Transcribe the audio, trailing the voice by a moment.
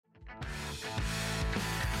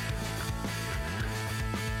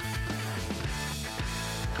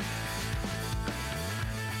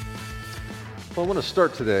Well, I want to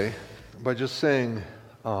start today by just saying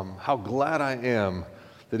how glad I am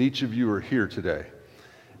that each of you are here today.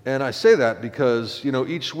 And I say that because,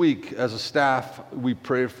 each week as a staff, we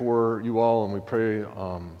pray for you all and we pray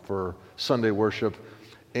for Sunday worship.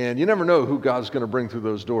 And you never know who God's going to bring through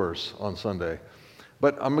those doors on Sunday.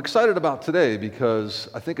 But I'm excited about today because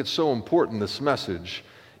I think it's so important, this message.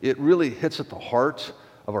 It really hits at the heart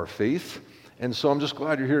of our faith. And so I'm just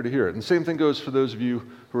glad you're here to hear it. And the same thing goes for those of you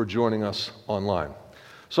who are joining us online.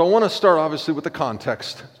 So I want to start obviously with the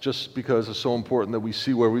context, just because it's so important that we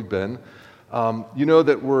see where we've been. You know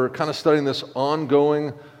that we're kind of studying this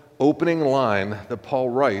ongoing opening line that Paul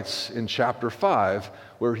writes in chapter 5,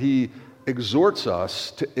 where he exhorts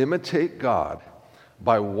us to imitate God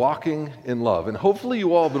by walking in love. And hopefully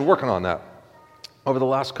you all have been working on that over the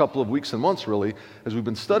last couple of weeks and months, really, as we've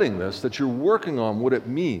been studying this, that you're working on what it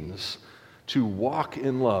means to walk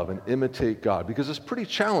in love and imitate God, because it's pretty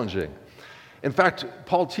challenging. In fact,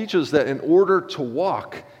 Paul teaches that in order to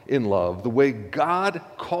walk in love the way God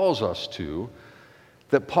calls us to,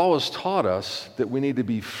 that Paul has taught us that we need to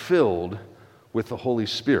be filled with the Holy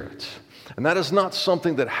Spirit. And that is not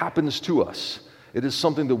something that happens to us. It is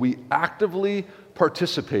something that we actively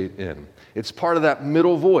participate in. It's part of that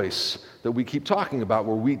middle voice that we keep talking about,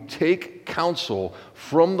 where we take counsel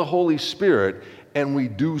from the Holy Spirit and we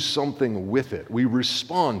do something with it. We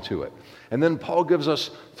respond to it. And then Paul gives us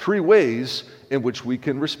 3 ways in which we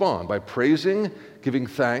can respond: by praising, giving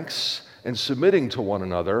thanks, and submitting to one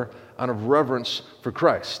another out of reverence for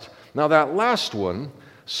Christ. Now that last one,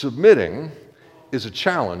 submitting, is a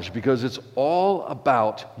challenge because it's all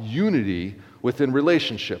about unity within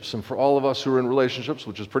relationships. And for all of us who are in relationships,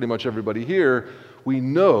 which is pretty much everybody here, we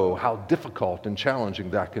know how difficult and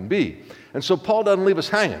challenging that can be. And so Paul doesn't leave us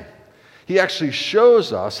hanging. He actually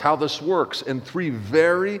shows us how this works in 3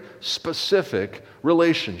 very specific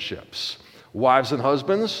relationships: wives and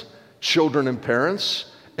husbands, children and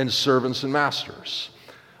parents, and servants and masters.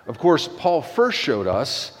 Of course, Paul first showed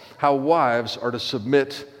us how wives are to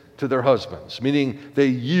submit to their husbands, meaning they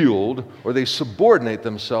yield or they subordinate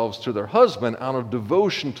themselves to their husband out of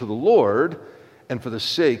devotion to the Lord and for the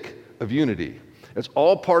sake of unity. It's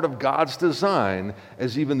all part of God's design,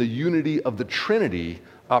 as even the unity of the Trinity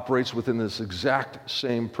operates within this exact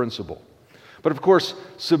same principle. But of course,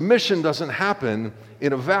 submission doesn't happen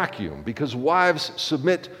in a vacuum, because wives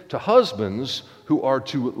submit to husbands who are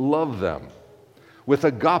to love them with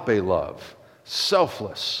agape love,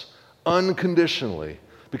 selfless, unconditionally,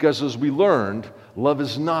 because as we learned, love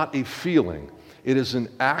is not a feeling, it is an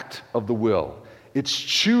act of the will. It's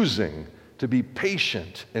choosing to be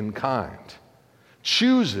patient and kind,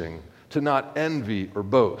 choosing to not envy or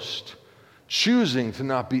boast, choosing to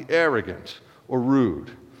not be arrogant or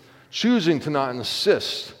rude, choosing to not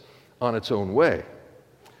insist on its own way,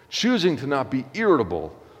 choosing to not be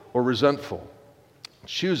irritable or resentful,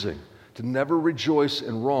 choosing to never rejoice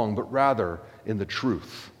in wrong, but rather in the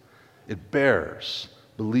truth. It bears,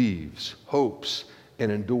 believes, hopes,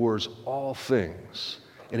 and endures all things,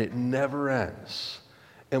 and it never ends.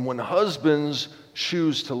 And when husbands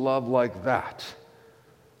choose to love like that,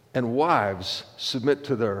 and wives submit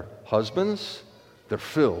to their husbands, they're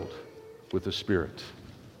filled with the Spirit.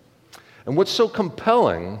 And what's so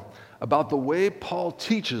compelling about the way Paul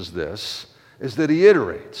teaches this is that he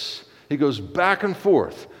iterates. He goes back and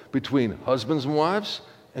forth between husbands and wives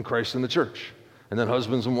and Christ and the church, and then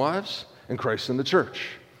husbands and wives and Christ and the church.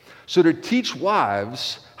 So to teach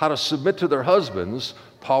wives how to submit to their husbands,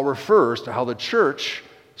 Paul refers to how the church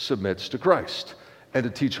submits to Christ. And to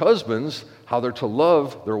teach husbands how they're to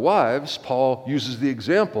love their wives, Paul uses the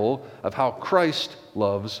example of how Christ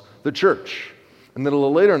loves the church. And then a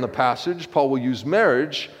little later in the passage, Paul will use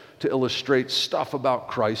marriage to illustrate stuff about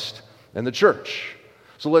Christ and the church.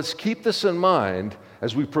 So let's keep this in mind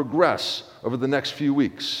as we progress over the next few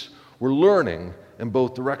weeks. We're learning in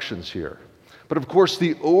both directions here. But of course,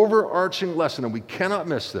 the overarching lesson, and we cannot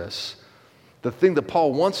miss this, the thing that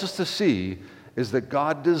Paul wants us to see is that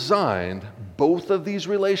God designed both of these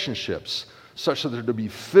relationships such that they're to be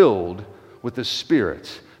filled with the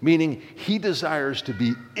Spirit, meaning he desires to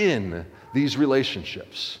be in these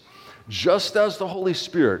relationships. Just as the Holy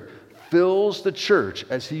Spirit fills the church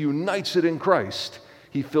as he unites it in Christ,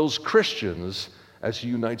 he fills Christians as he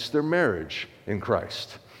unites their marriage in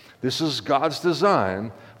Christ. This is God's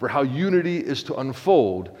design for how unity is to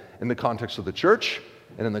unfold in the context of the church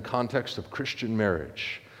and in the context of Christian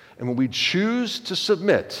marriage. And when we choose to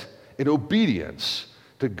submit in obedience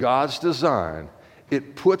to God's design,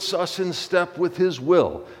 it puts us in step with his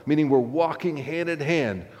will, meaning we're walking hand in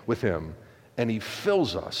hand with him, and he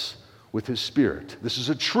fills us with his Spirit. This is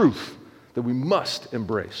a truth that we must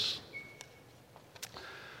embrace.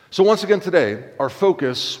 So once again today, our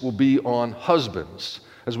focus will be on husbands,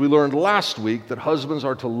 as we learned last week that husbands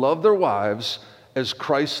are to love their wives as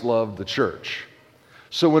Christ loved the church.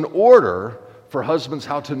 So in order for husbands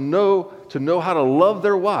to know how to love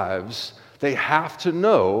their wives, they have to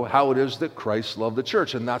know how it is that Christ loved the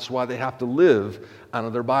church, and that's why they have to live out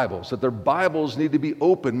of their Bibles, that their Bibles need to be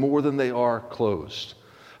open more than they are closed.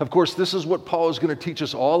 Of course, this is what Paul is going to teach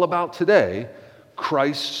us all about today,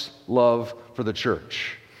 Christ's love for the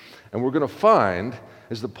church. And we're going to find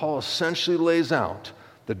is that Paul essentially lays out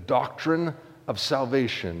the doctrine of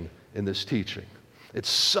salvation in this teaching. It's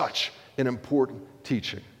such an important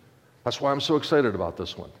teaching. That's why I'm so excited about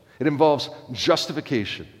this one. It involves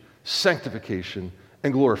justification, sanctification,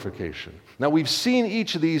 and glorification. Now, we've seen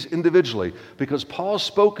each of these individually because Paul has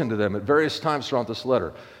spoken to them at various times throughout this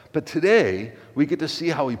letter. But today, we get to see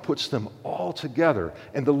how he puts them all together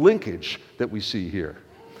and the linkage that we see here.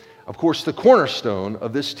 Of course, the cornerstone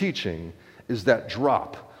of this teaching is that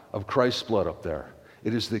drop of Christ's blood up there.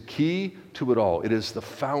 It is the key to it all. It is the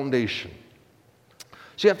foundation.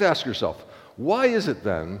 So you have to ask yourself, why is it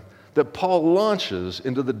then that Paul launches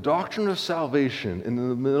into the doctrine of salvation in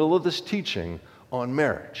the middle of this teaching on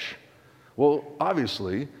marriage? Well,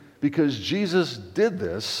 obviously, because Jesus did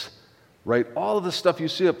this, right, all of the stuff you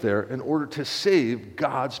see up there in order to save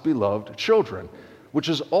God's beloved children, which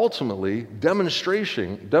is ultimately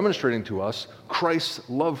demonstrating to us Christ's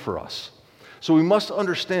love for us. So we must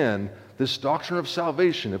understand this doctrine of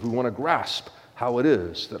salvation if we want to grasp how it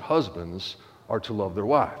is that husbands are to love their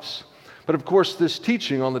wives. But of course, this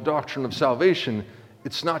teaching on the doctrine of salvation,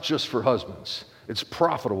 it's not just for husbands. It's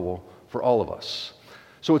profitable for all of us.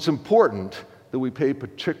 So it's important that we pay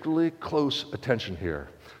particularly close attention here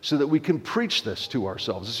so that we can preach this to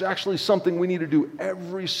ourselves. It's actually something we need to do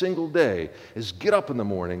every single day, is get up in the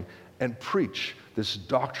morning and preach this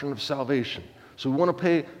doctrine of salvation. So we want to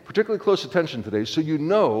pay particularly close attention today so you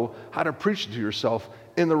know how to preach it to yourself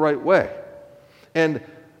in the right way. And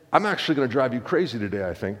I'm actually going to drive you crazy today,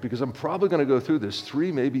 I think, because I'm probably going to go through this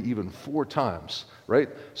 3, maybe even 4 times, right?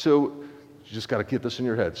 So you just got to get this in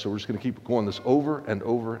your head. So we're just going to keep going this over and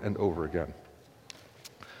over and over again.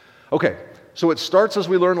 Okay, so it starts, as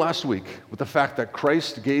we learned last week, with the fact that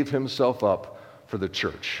Christ gave himself up for the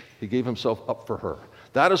church. He gave himself up for her.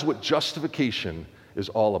 That is what justification is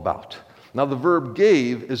all about. Now, the verb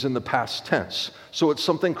gave is in the past tense, so it's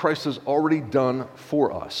something Christ has already done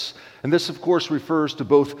for us. And this, of course, refers to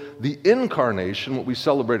both the incarnation, what we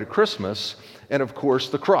celebrate at Christmas, and, of course,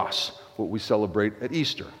 the cross, what we celebrate at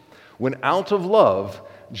Easter. When out of love,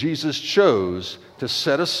 Jesus chose to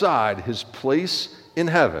set aside his place in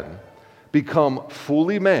heaven, become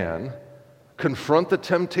fully man, confront the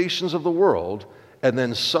temptations of the world, and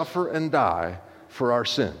then suffer and die for our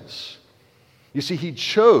sins. You see, he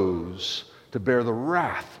chose to bear the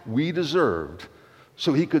wrath we deserved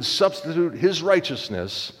so he could substitute his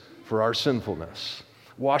righteousness for our sinfulness,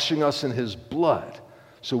 washing us in his blood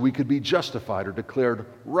so we could be justified or declared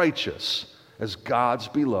righteous as God's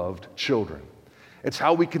beloved children. It's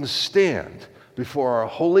how we can stand before our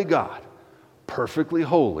holy God, perfectly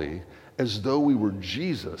holy, as though we were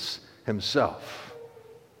Jesus himself.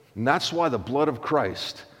 And that's why the blood of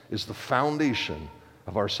Christ is the foundation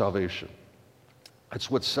of our salvation.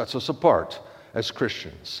 It's what sets us apart as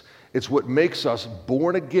Christians. It's what makes us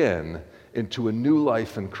born again into a new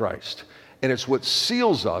life in Christ. And it's what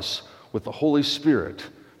seals us with the Holy Spirit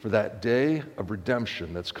for that day of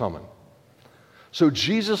redemption that's coming. So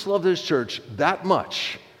Jesus loved his church that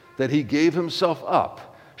much that he gave himself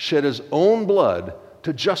up, shed his own blood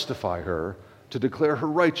to justify her, to declare her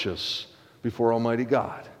righteous before Almighty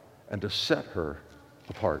God, and to set her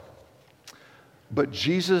apart. But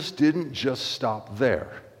Jesus didn't just stop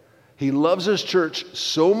there. He loves his church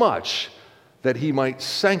so much that he might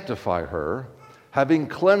sanctify her, having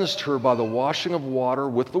cleansed her by the washing of water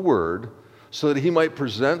with the word, so that he might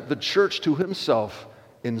present the church to himself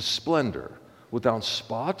in splendor, without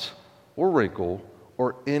spot or wrinkle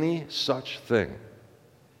or any such thing.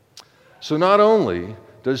 So not only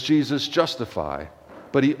does Jesus justify,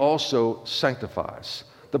 but he also sanctifies,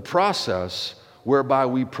 the process whereby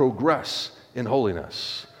we progress in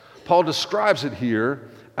holiness. Paul describes it here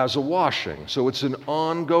as a washing, so it's an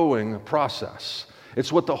ongoing process.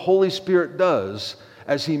 It's what the Holy Spirit does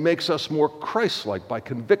as he makes us more Christ-like by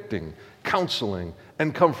convicting, counseling,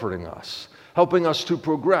 and comforting us, helping us to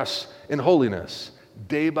progress in holiness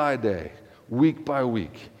day by day, week by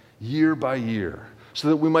week, year by year, so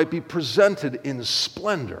that we might be presented in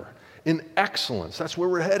splendor, in excellence. That's where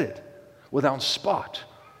we're headed, without spot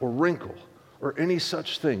or wrinkle or any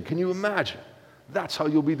such thing. Can you imagine? That's how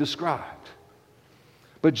you'll be described.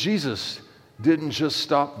 But Jesus didn't just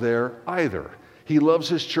stop there either. He loves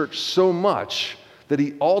his church so much that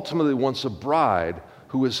he ultimately wants a bride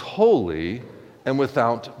who is holy and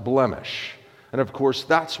without blemish. And of course,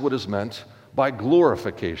 that's what is meant by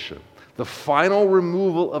glorification, the final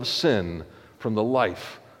removal of sin from the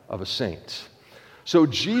life of a saint. So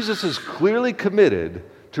Jesus is clearly committed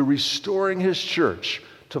to restoring his church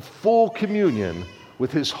to full communion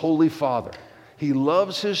with his Holy Father. He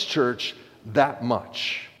loves his church that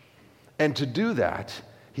much. And to do that,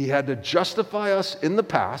 he had to justify us in the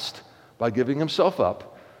past by giving himself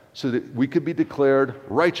up so that we could be declared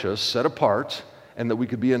righteous, set apart, and that we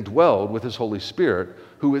could be indwelled with his Holy Spirit,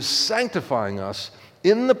 who is sanctifying us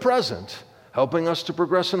in the present, helping us to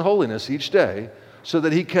progress in holiness each day, so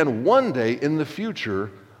that he can one day in the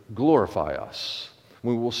future glorify us.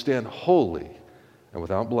 We will stand holy and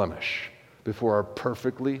without blemish before our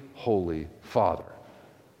perfectly holy Father.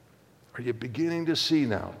 Are you beginning to see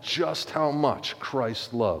now just how much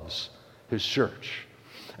Christ loves his church?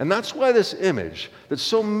 And that's why this image that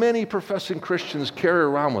so many professing Christians carry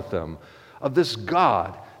around with them of this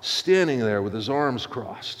God standing there with his arms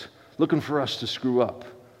crossed, looking for us to screw up.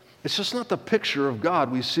 It's just not the picture of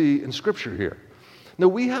God we see in Scripture here. No,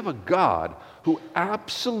 we have a God who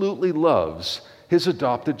absolutely loves his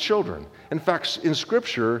adopted children. In fact, in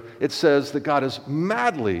Scripture, it says that God is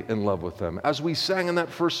madly in love with them, as we sang in that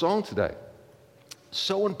first song today.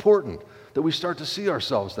 So important that we start to see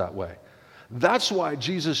ourselves that way. That's why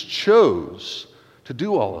Jesus chose to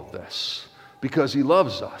do all of this, because he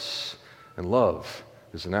loves us. And love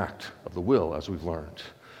is an act of the will, as we've learned.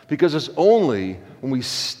 Because it's only when we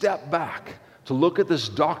step back to look at this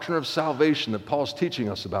doctrine of salvation that Paul's teaching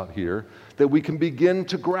us about here that we can begin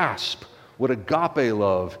to grasp what agape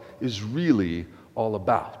love is really all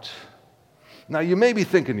about. Now, you may be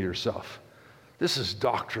thinking to yourself, this is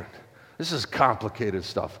doctrine. This is complicated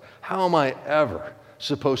stuff. How am I ever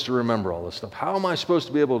supposed to remember all this stuff? How am I supposed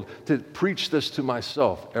to be able to preach this to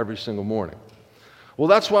myself every single morning? Well,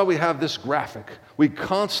 that's why we have this graphic we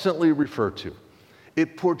constantly refer to.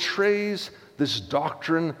 It portrays this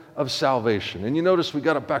doctrine of salvation. And you notice we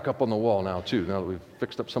got it back up on the wall now, too, now that we've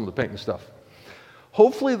fixed up some of the paint and stuff.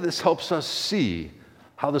 Hopefully this helps us see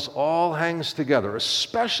how this all hangs together,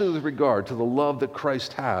 especially with regard to the love that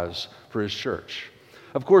Christ has for his church.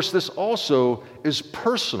 Of course, this also is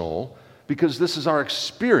personal because this is our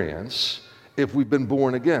experience if we've been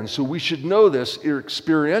born again. So we should know this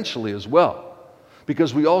experientially as well,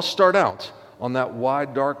 because we all start out on that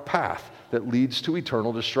wide, dark path that leads to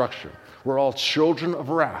eternal destruction. We're all children of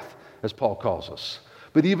wrath, as Paul calls us.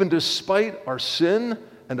 But even despite our sin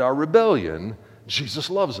and our rebellion, Jesus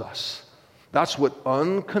loves us. That's what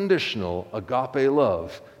unconditional agape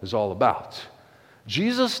love is all about.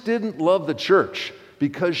 Jesus didn't love the church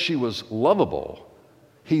because she was lovable.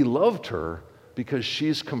 He loved her because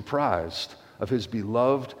she's comprised of his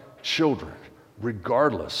beloved children,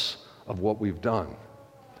 regardless of what we've done.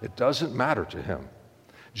 It doesn't matter to him.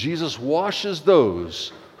 Jesus washes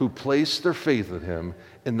those who place their faith in him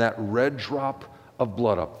in that red drop of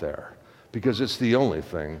blood up there, because it's the only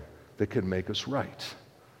thing that can make us right.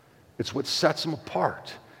 It's what sets him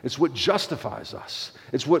apart. It's what justifies us.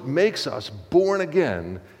 It's what makes us born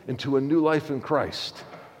again into a new life in Christ.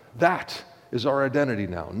 That is our identity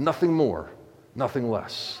now. Nothing more, nothing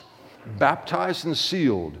less. Baptized and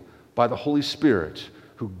sealed by the Holy Spirit,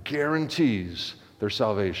 who guarantees their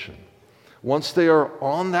salvation. Once they are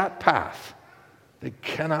on that path, they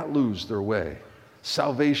cannot lose their way.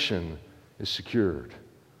 Salvation is secured.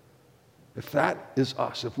 If that is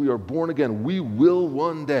us, if we are born again, we will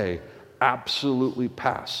one day absolutely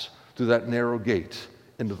pass through that narrow gate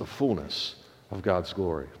into the fullness of God's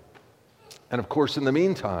glory. And of course, in the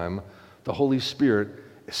meantime, the Holy Spirit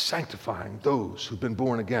is sanctifying those who've been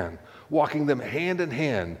born again, walking them hand in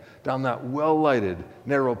hand down that well-lighted,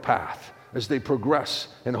 narrow path as they progress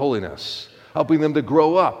in holiness, helping them to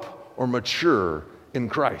grow up or mature in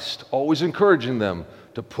Christ, always encouraging them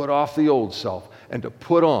to put off the old self and to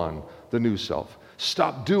put on the new self.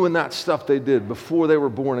 Stop doing that stuff they did before they were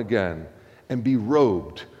born again and be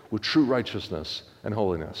robed with true righteousness and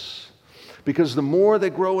holiness. Because the more they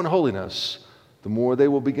grow in holiness, the more they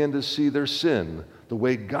will begin to see their sin the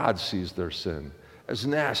way God sees their sin, as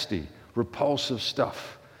nasty, repulsive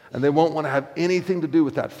stuff. And they won't want to have anything to do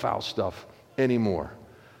with that foul stuff anymore,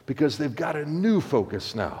 because they've got a new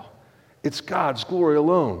focus now. It's God's glory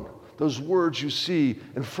alone. Those words you see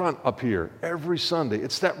in front up here every Sunday,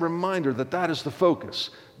 it's that reminder that that is the focus,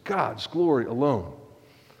 God's glory alone.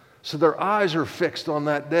 So their eyes are fixed on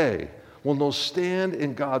that day when they'll stand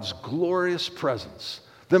in God's glorious presence,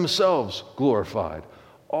 themselves glorified,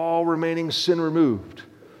 all remaining sin removed,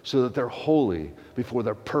 so that they're holy before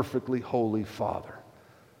their perfectly holy Father.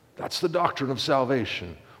 That's the doctrine of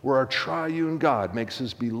salvation, where our triune God makes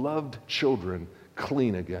his beloved children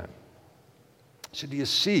clean again. So do you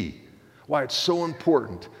see why it's so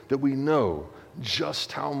important that we know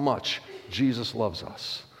just how much Jesus loves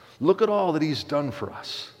us? Look at all that he's done for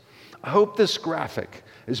us. I hope this graphic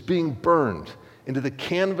is being burned into the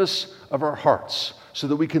canvas of our hearts so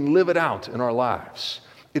that we can live it out in our lives.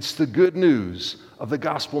 It's the good news of the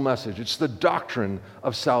gospel message. It's the doctrine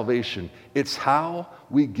of salvation. It's how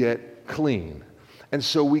we get clean. And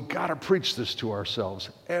so we got to preach this to ourselves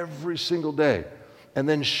every single day and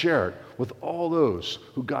then share it with all those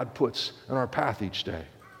who God puts in our path each day.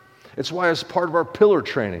 It's why, as part of our pillar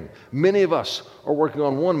training, many of us are working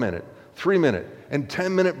on 1 minute, 3 minute, and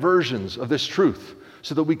 10-minute versions of this truth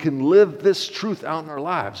so that we can live this truth out in our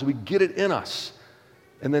lives. We get it in us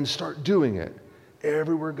and then start doing it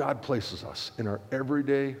everywhere God places us in our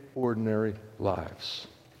everyday, ordinary lives.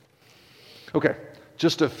 Okay,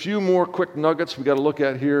 just a few more quick nuggets we got to look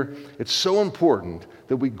at here. It's so important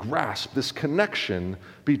that we grasp this connection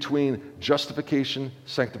between justification,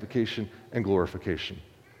 sanctification, and glorification.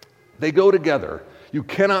 They go together. You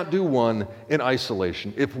cannot do one in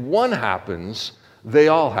isolation. If one happens, they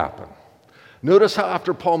all happen. Notice how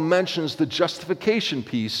after Paul mentions the justification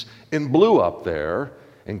piece in blue up there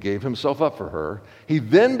and gave himself up for her, he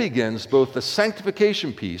then begins both the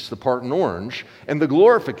sanctification piece, the part in orange, and the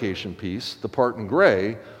glorification piece, the part in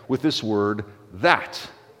gray, with this word, that.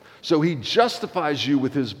 So he justifies you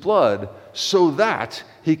with his blood so that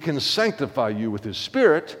he can sanctify you with his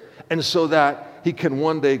Spirit, and so that he can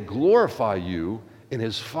one day glorify you in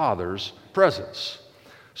his Father's presence.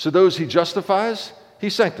 So those he justifies, he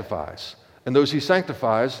sanctifies. And those he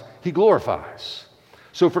sanctifies, he glorifies.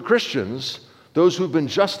 So for Christians, those who've been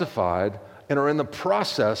justified and are in the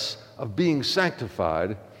process of being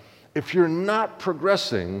sanctified, if you're not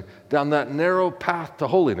progressing down that narrow path to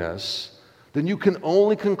holiness, then you can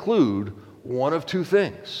only conclude one of two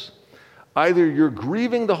things. Either you're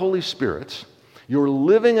grieving the Holy Spirit, you're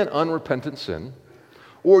living in unrepentant sin,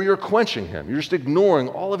 or you're quenching him. You're just ignoring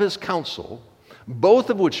all of his counsel, both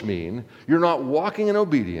of which mean you're not walking in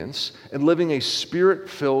obedience and living a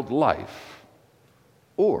Spirit-filled life,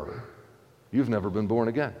 or you've never been born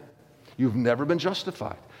again. You've never been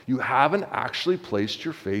justified. You haven't actually placed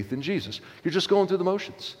your faith in Jesus. You're just going through the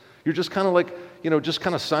motions. You're just kind of like, just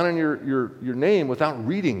kind of signing your name without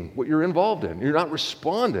reading what you're involved in. You're not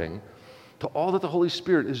responding to all that the Holy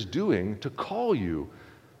Spirit is doing to call you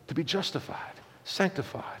to be justified,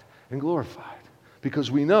 sanctified, and glorified. Because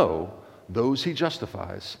we know those he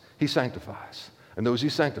justifies, he sanctifies. And those he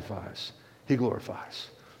sanctifies, he glorifies.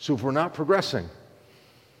 So if we're not progressing,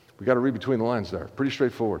 we got to read between the lines there. Pretty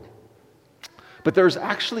straightforward. But there's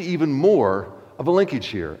actually even more of a linkage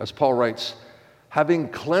here, as Paul writes, having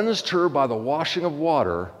cleansed her by the washing of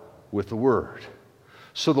water with the word.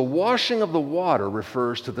 So the washing of the water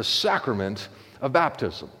refers to the sacrament of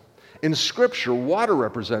baptism. In Scripture, water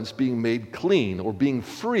represents being made clean or being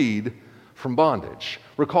freed from bondage.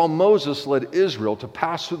 Recall Moses led Israel to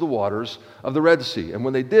pass through the waters of the Red Sea, and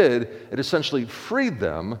when they did, it essentially freed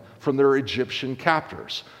them from their Egyptian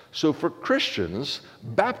captors. So for Christians,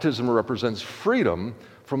 baptism represents freedom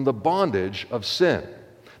from the bondage of sin.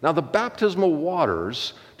 Now, the baptismal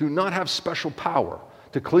waters do not have special power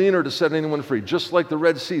to clean or to set anyone free, just like the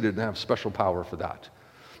Red Sea didn't have special power for that.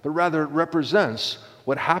 But rather, it represents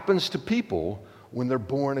what happens to people when they're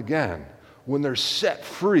born again, when they're set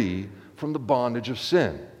free from the bondage of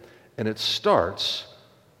sin. And it starts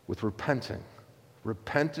with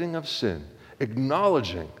repenting of sin,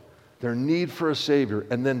 acknowledging their need for a Savior,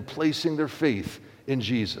 and then placing their faith in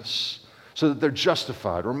Jesus so that they're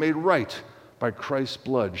justified or made right by Christ's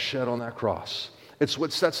blood shed on that cross. It's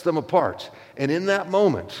what sets them apart. And in that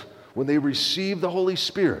moment, when they receive the Holy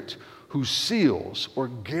Spirit, who seals or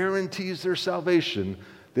guarantees their salvation,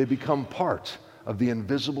 they become part of the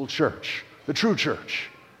invisible church, the true church.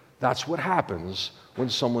 That's what happens when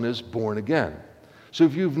someone is born again. So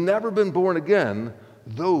if you've never been born again,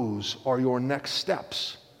 those are your next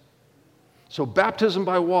steps. So baptism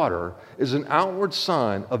by water is an outward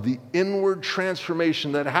sign of the inward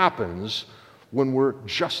transformation that happens when we're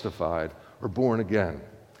justified or born again.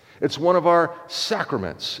 It's one of our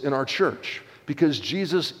sacraments in our church because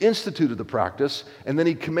Jesus instituted the practice and then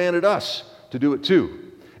he commanded us to do it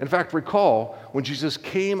too. In fact, recall when Jesus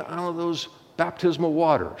came out of those baptismal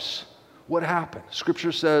waters, what happened?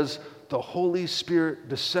 Scripture says the Holy Spirit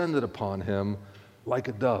descended upon him like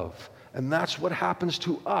a dove. And that's what happens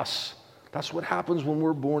to us. That's what happens when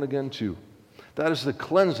we're born again too. That is the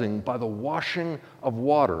cleansing by the washing of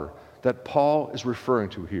water that Paul is referring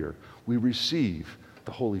to here. We receive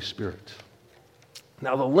the Holy Spirit.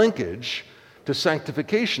 Now, the linkage to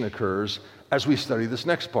sanctification occurs as we study this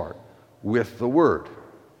next part, with the Word.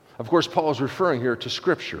 Of course, Paul is referring here to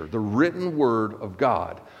Scripture, the written Word of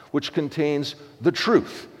God, which contains the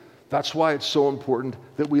truth. That's why it's so important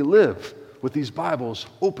that we live with these Bibles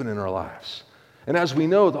open in our lives. And as we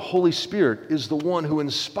know, the Holy Spirit is the one who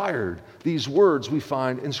inspired these words we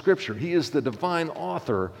find in Scripture. He is the divine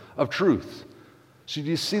author of truth. So do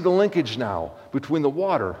you see the linkage now between the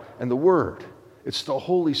water and the Word? It's the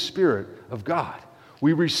Holy Spirit of God.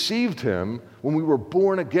 We received Him when we were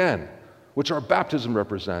born again, which our baptism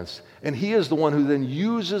represents. And He is the one who then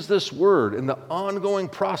uses this Word in the ongoing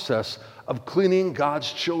process of cleaning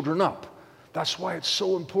God's children up. That's why it's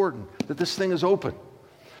so important that this thing is open.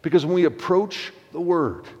 Because when we approach the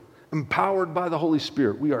Word, empowered by the Holy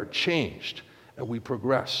Spirit, we are changed and we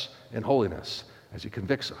progress in holiness as He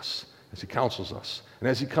convicts us, as He counsels us, and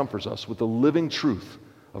as He comforts us with the living truth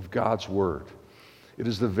of God's Word. It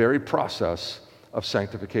is the very process of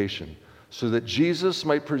sanctification, so that Jesus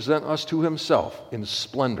might present us to Himself in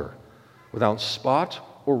splendor, without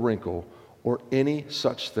spot or wrinkle or any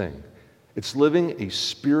such thing. It's living a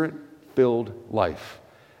Spirit-filled life,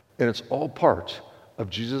 and it's all part of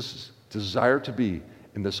Jesus' desire to be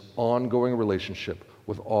in this ongoing relationship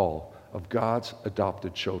with all of God's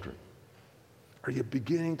adopted children. Are you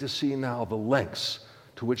beginning to see now the lengths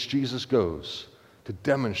to which Jesus goes to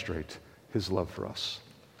demonstrate His love for us?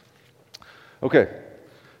 Okay,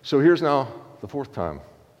 so here's now the fourth time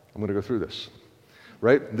I'm going to go through this,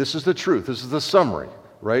 right? This is the truth. This is the summary,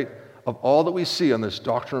 right, of all that we see on this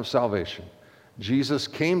doctrine of salvation. Jesus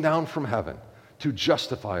came down from heaven to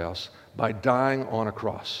justify us by dying on a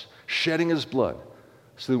cross, shedding His blood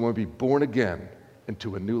so that we would be born again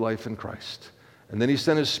into a new life in Christ. And then He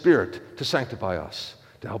sent His Spirit to sanctify us,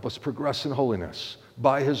 to help us progress in holiness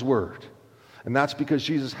by His Word. And that's because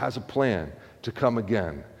Jesus has a plan to come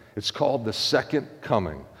again. It's called the second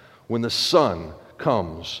coming, when the Son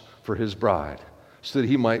comes for His bride so that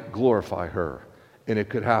He might glorify her. And it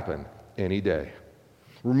could happen any day,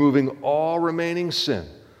 removing all remaining sin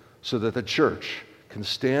so that the church can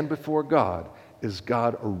stand before God as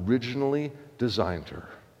God originally designed her.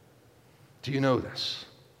 Do you know this?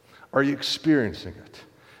 Are you experiencing it?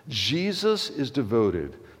 Jesus is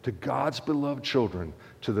devoted to God's beloved children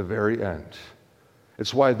to the very end.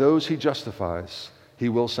 It's why those He justifies, He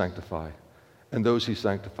will sanctify, and those He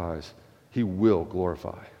sanctifies, He will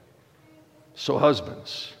glorify. So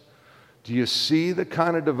husbands, do you see the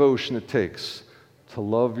kind of devotion it takes to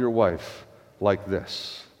love your wife like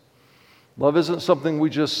this? Love isn't something we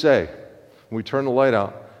just say when we turn the light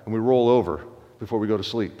out and we roll over before we go to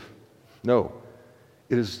sleep. No,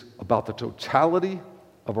 it is about the totality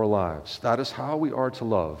of our lives. That is how we are to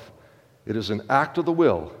love. It is an act of the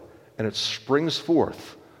will, and it springs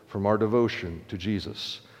forth from our devotion to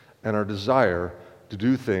Jesus and our desire to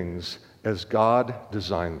do things as God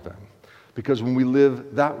designed them. Because when we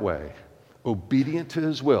live that way, obedient to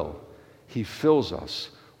His will, He fills us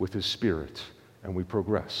with His Spirit, and we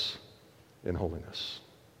progress in holiness.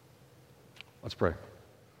 Let's pray.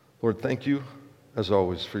 Lord, thank You, as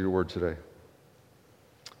always, for Your word today.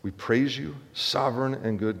 We praise You, sovereign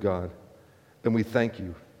and good God, and we thank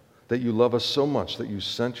You that You love us so much that You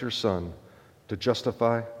sent Your Son to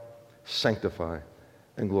justify, sanctify,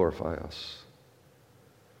 and glorify us.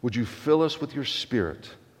 Would You fill us with Your Spirit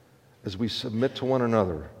as we submit to one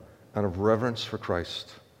another out of reverence for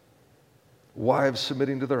Christ? Wives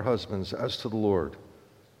submitting to their husbands as to the Lord.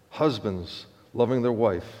 Husbands loving their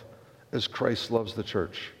wife as Christ loves the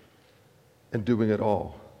church, and doing it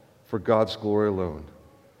all for God's glory alone.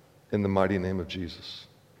 In the mighty name of Jesus.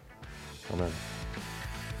 Amen.